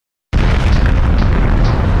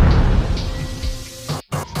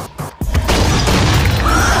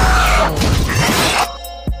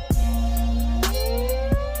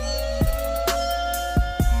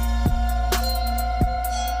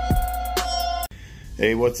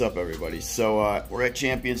Hey, what's up, everybody? So we're at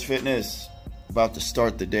Champions Fitness, about to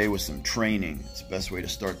start the day with some training. It's the best way to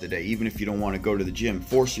start the day. Even if you don't want to go to the gym,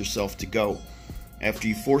 force yourself to go. After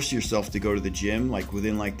you force yourself to go to the gym, like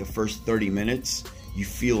within like the first 30 minutes, you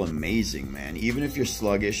feel amazing, man. Even if you're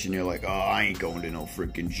sluggish and you're like, oh, I ain't going to no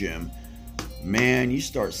freaking gym. Man, you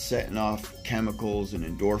start setting off chemicals and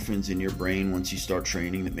endorphins in your brain once you start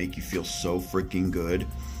training that make you feel so freaking good.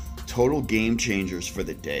 Total game changers for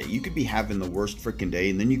the day. You could be having the worst freaking day,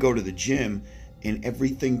 and then you go to the gym and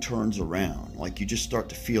everything turns around. Like, you just start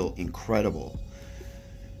to feel incredible.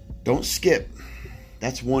 Don't skip.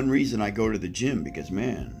 That's one reason I go to the gym, because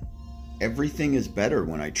man, everything is better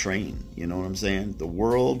when I train. You know what I'm saying? The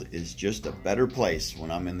world is just a better place when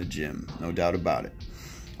I'm in the gym. No doubt about it.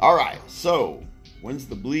 All right, so when's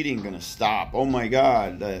the bleeding gonna stop? Oh my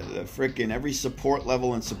God, the freaking every support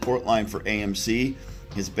level and support line for AMC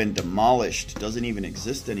has been demolished. Doesn't even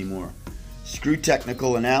exist anymore. Screw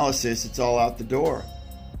technical analysis, it's all out the door.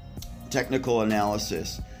 Technical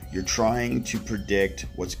analysis, you're trying to predict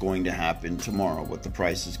what's going to happen tomorrow, what the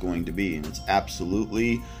price is going to be, and it's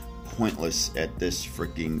absolutely pointless at this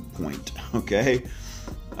freaking point. Okay,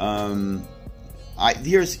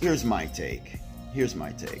 here's my take. Here's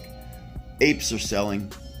my take. Apes are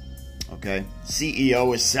selling. Okay,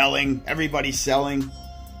 CEO is selling. Everybody's selling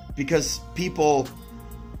because people,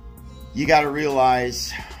 you got to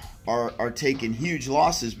realize, are taking huge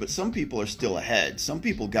losses, but some people are still ahead. Some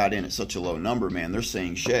people got in at such a low number, man. They're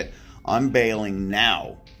saying, shit, I'm bailing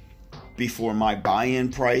now before my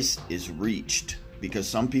buy-in price is reached, because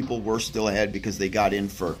some people were still ahead because they got in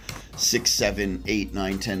for $6, $7, $8,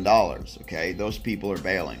 $9, $10. Okay, those people are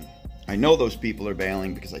bailing. I know those people are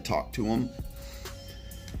bailing because I talk to them.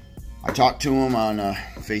 I talk to them on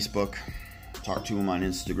Facebook, talk to them on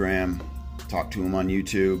Instagram, talk to them on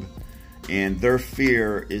YouTube. And their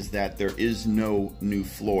fear is that there is no new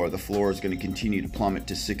floor. The floor is going to continue to plummet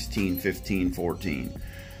to 16, 15, 14.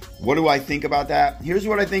 What do I think about that? Here's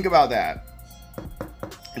what I think about that.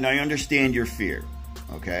 And I understand your fear,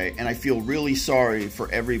 okay? And I feel really sorry for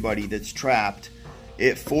everybody that's trapped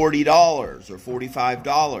at $40 or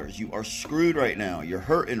 $45. You are screwed right now. You're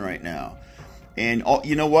hurting right now. And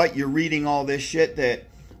you know what? You're reading all this shit that,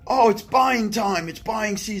 oh, it's buying time, it's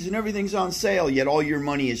buying season, everything's on sale, yet all your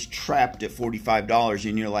money is trapped at $45,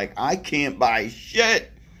 and you're like, I can't buy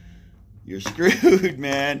shit. You're screwed,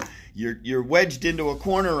 man. You're wedged into a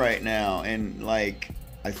corner right now, and like,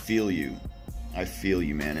 I feel you. I feel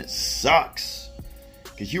you, man. It sucks.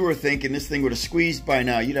 Because you were thinking this thing would have squeezed by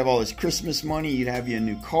now. You'd have all this Christmas money, you'd have you a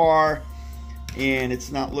new car, and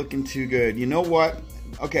it's not looking too good. You know what?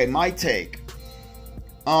 Okay, my take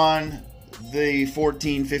on the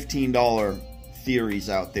 $14, $15 theories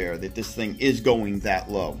out there that this thing is going that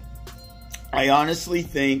low. I honestly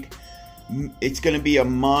think it's going to be a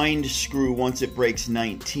mind screw once it breaks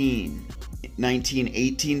 $19,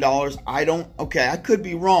 $18. I could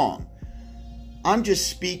be wrong. I'm just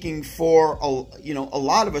speaking for a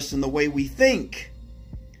lot of us in the way we think.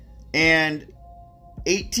 And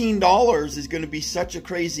 $18 is going to be such a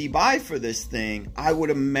crazy buy for this thing. I would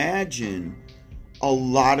imagine a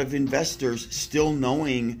lot of investors, still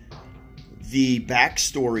knowing the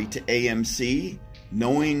backstory to AMC,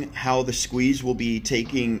 knowing how the squeeze will be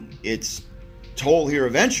taking its toll here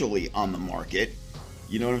eventually on the market.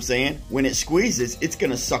 You know what I'm saying? When it squeezes, it's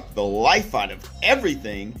going to suck the life out of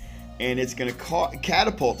everything, and it's going to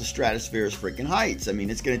catapult the stratosphere's freaking heights. I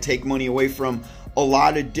mean, it's going to take money away from a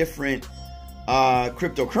lot of different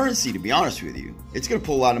cryptocurrency, to be honest with you. It's going to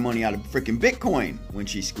pull a lot of money out of freaking Bitcoin when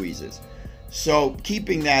she squeezes. So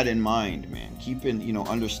keeping that in mind, man,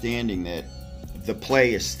 understanding that the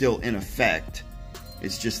play is still in effect.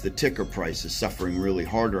 It's just the ticker price is suffering really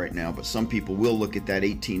hard right now. But some people will look at that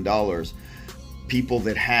 $18. People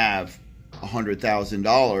that have $100,000,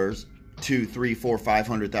 $200,000, $300,000,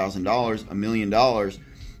 $400,000, $500,000, $1 million,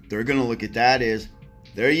 they're going to look at that as,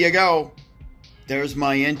 there you go. There's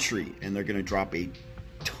my entry. And they're going to drop a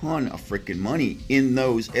ton of freaking money in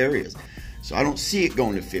those areas. So I don't see it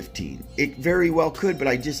going to 15. It very well could, but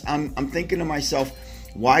I'm thinking to myself,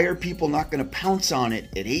 why are people not going to pounce on it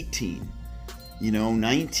at 18?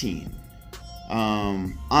 19.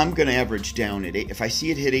 I'm going to average down at 8. If I see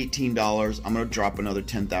it hit $18, I'm going to drop another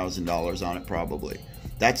 $10,000 on it probably.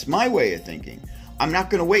 That's my way of thinking. I'm not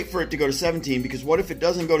going to wait for it to go to 17, because what if it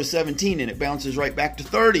doesn't go to 17 and it bounces right back to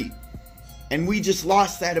 30? And we just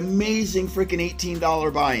lost that amazing freaking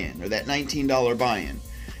 $18 buy-in, or that $19 buy-in.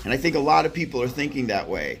 And I think a lot of people are thinking that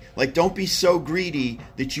way. Like, don't be so greedy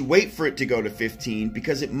that you wait for it to go to 15,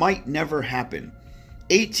 because it might never happen.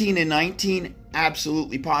 18 and 19,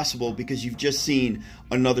 absolutely possible, because you've just seen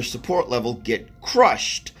another support level get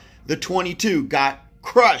crushed. The 22 got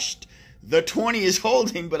crushed. The 20 is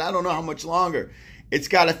holding, but I don't know how much longer. It's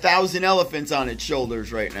got 1,000 elephants on its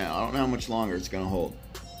shoulders right now. I don't know how much longer it's going to hold.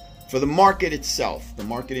 For the market itself, the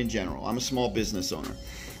market in general, I'm a small business owner.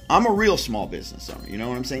 I'm a real small business owner. You know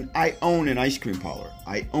what I'm saying? I own an ice cream parlor.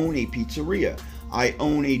 I own a pizzeria. I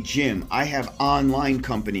own a gym. I have online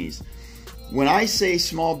companies. When I say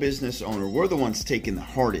small business owner, we're the ones taking the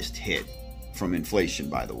hardest hit from inflation,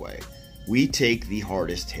 by the way. We take the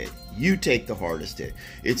hardest hit. You take the hardest hit.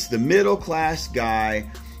 It's the middle class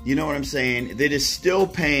guy, you know what I'm saying, that is still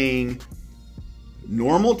paying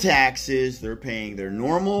normal taxes. They're paying their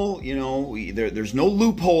normal, you know, there's no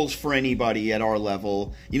loopholes for anybody at our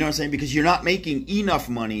level, you know what I'm saying, because you're not making enough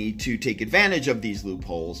money to take advantage of these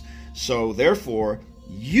loopholes. So therefore,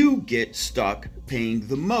 you get stuck paying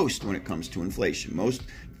the most when it comes to inflation. Most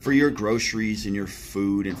for your groceries and your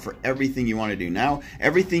food and for everything you want to do. Now,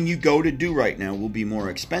 everything you go to do right now will be more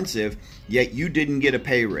expensive, yet you didn't get a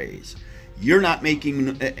pay raise. You're not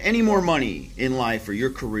making any more money in life, or your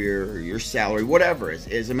career, or your salary, whatever.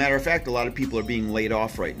 As a matter of fact, a lot of people are being laid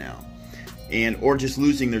off right now, or just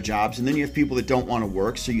losing their jobs. And then you have people that don't want to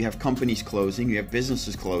work, so you have companies closing, you have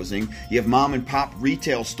businesses closing, you have mom and pop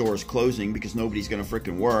retail stores closing because nobody's going to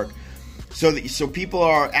freaking work. So people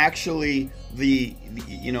are actually the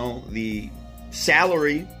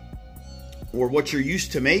salary or what you're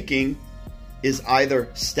used to making is either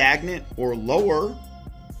stagnant or lower,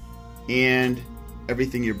 and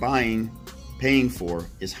everything you're paying for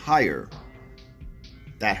is higher.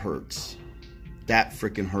 That hurts. That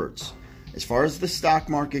freaking hurts. As far as the stock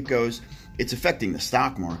market goes, it's affecting the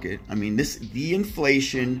stock market. I mean, the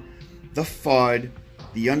inflation, the FUD,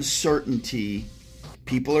 the uncertainty,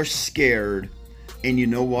 people are scared, and you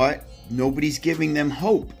know what? Nobody's giving them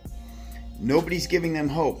hope. Nobody's giving them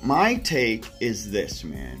hope. My take is this,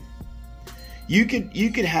 man. You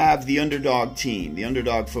could have the underdog team, the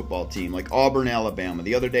underdog football team, like Auburn, Alabama.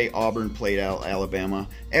 The other day, Auburn played Alabama.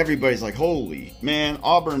 Everybody's like, holy, man,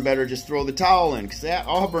 Auburn better just throw the towel in, because that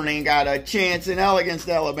Auburn ain't got a chance in hell against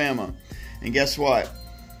Alabama. And guess what?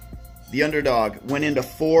 The underdog went into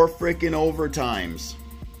 4 freaking overtimes.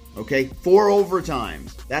 Okay, 4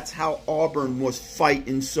 overtimes. That's how Auburn was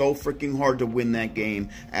fighting so freaking hard to win that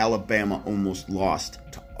game. Alabama almost lost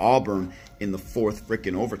to Auburn in the 4th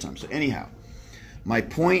freaking overtime. So anyhow, my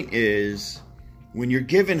point is, when you're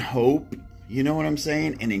given hope, you know what I'm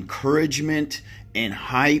saying, and encouragement and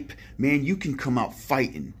hype, man, you can come out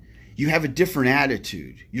fighting. You have a different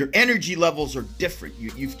attitude. Your energy levels are different.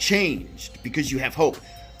 You've changed because you have hope.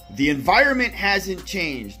 The environment hasn't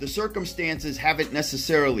changed. The circumstances haven't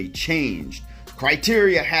necessarily changed.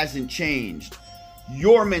 Criteria hasn't changed.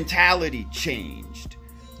 Your mentality changed.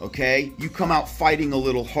 Okay? You come out fighting a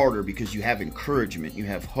little harder because you have encouragement. You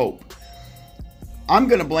have hope. I'm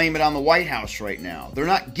going to blame it on the White House right now. They're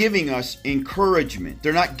not giving us encouragement.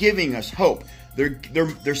 They're not giving us hope.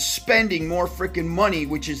 They're spending more freaking money,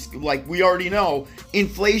 which is, like we already know,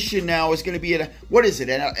 inflation now is going to be at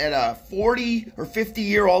a 40 or 50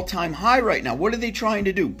 year all-time high right now. What are they trying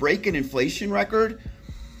to do? Break an inflation record?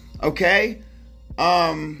 Okay?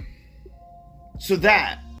 So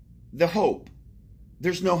the hope.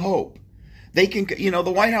 There's no hope. They can,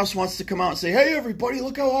 the White House wants to come out and say, hey, everybody,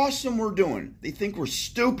 look how awesome we're doing. They think we're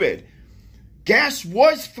stupid. Gas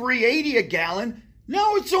was $3.80 a gallon.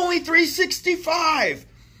 Now it's only $3.65.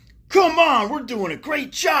 Come on, we're doing a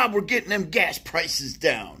great job. We're getting them gas prices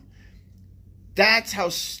down. That's how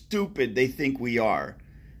stupid they think we are.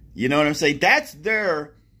 You know what I'm saying? That's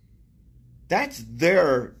their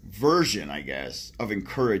version, I guess, of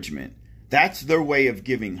encouragement. That's their way of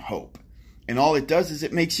giving hope. And all it does is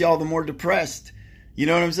it makes you all the more depressed. You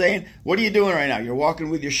know what I'm saying? What are you doing right now? You're walking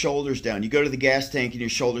with your shoulders down. You go to the gas tank and your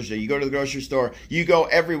shoulders down. You go to the grocery store. You go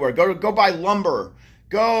everywhere. Go buy lumber.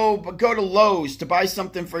 Go to Lowe's to buy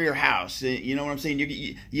something for your house. You know what I'm saying?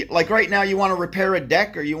 You, like right now, you want to repair a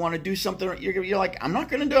deck or you want to do something. You're like, I'm not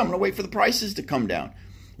going to do it. I'm going to wait for the prices to come down.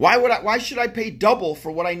 Why should I pay double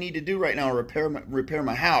for what I need to do right now to repair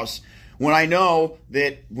my house when I know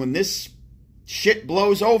that when this shit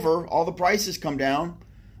blows over, all the prices come down?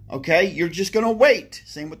 Okay, you're just going to wait.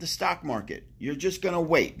 Same with the stock market. You're just going to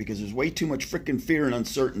wait because there's way too much freaking fear and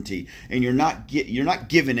uncertainty, and you're not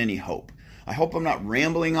given any hope. I hope I'm not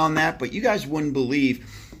rambling on that, but you guys wouldn't believe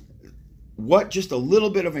what just a little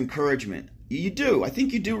bit of encouragement you do. I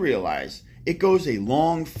think you do realize it goes a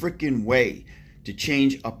long freaking way to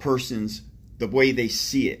change a person's the way they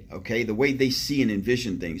see it, okay? The way they see and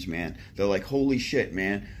envision things, man. They're like, holy shit,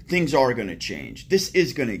 man. Things are going to change. This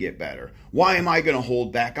is going to get better. Why am I going to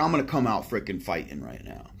hold back? I'm going to come out freaking fighting right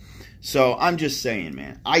now. So I'm just saying,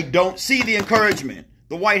 man, I don't see the encouragement.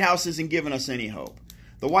 The White House isn't giving us any hope.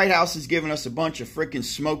 The White House is giving us a bunch of freaking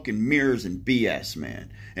smoke and mirrors and BS,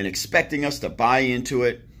 man, and expecting us to buy into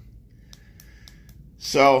it.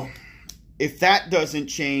 So if that doesn't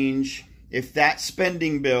change, if that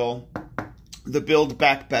spending bill, the Build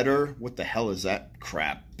Back Better, what the hell is that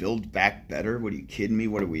crap? Build Back Better? What are you kidding me?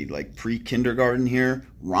 What are we, like pre-kindergarten here?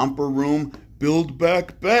 Romper room? Build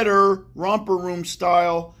Back Better, romper room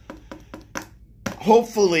style.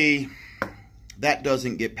 Hopefully that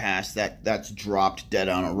doesn't get passed. That's dropped dead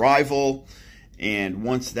on arrival. And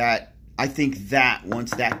once that, I think that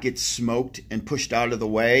once that gets smoked and pushed out of the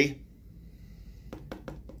way,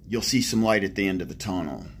 you'll see some light at the end of the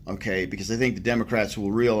tunnel, okay? Because I think the Democrats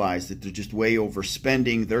will realize that they're just way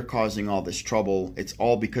overspending. They're causing all this trouble. It's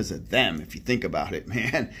all because of them, if you think about it,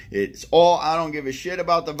 man. It's all, I don't give a shit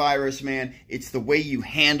about the virus, man. It's the way you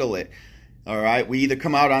handle it, all right? We either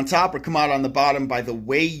come out on top or come out on the bottom by the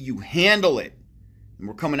way you handle it. And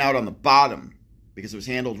we're coming out on the bottom because it was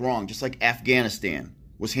handled wrong, just like Afghanistan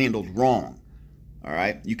was handled wrong, all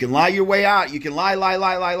right? You can lie your way out. You can lie,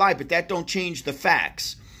 but that don't change the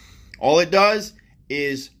facts. All it does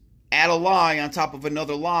is add a lie on top of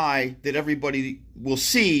another lie that everybody will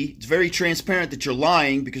see. It's very transparent that you're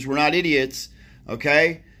lying because we're not idiots,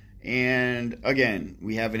 okay? And again,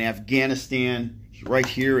 we have an Afghanistan right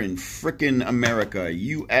here in frickin' America,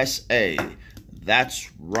 USA. That's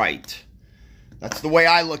right. That's the way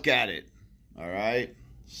I look at it, all right?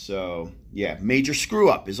 So, yeah, major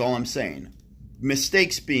screw-up is all I'm saying.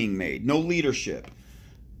 Mistakes being made, no leadership.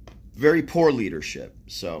 Very poor leadership,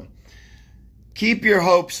 so keep your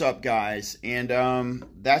hopes up, guys. And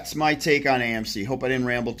that's my take on AMC. Hope I didn't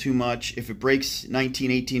ramble too much. If it breaks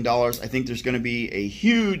 $19, $18, I think there's going to be a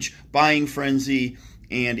huge buying frenzy,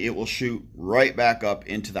 and it will shoot right back up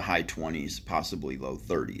into the high 20s, possibly low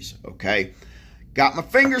 30s, okay? Got my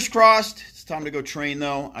fingers crossed. It's time to go train,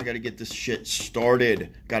 though. I got to get this shit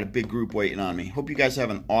started. Got a big group waiting on me. Hope you guys have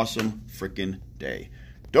an awesome freaking day.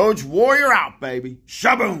 Doge Warrior out, baby.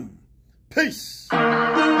 Shaboom. Peace.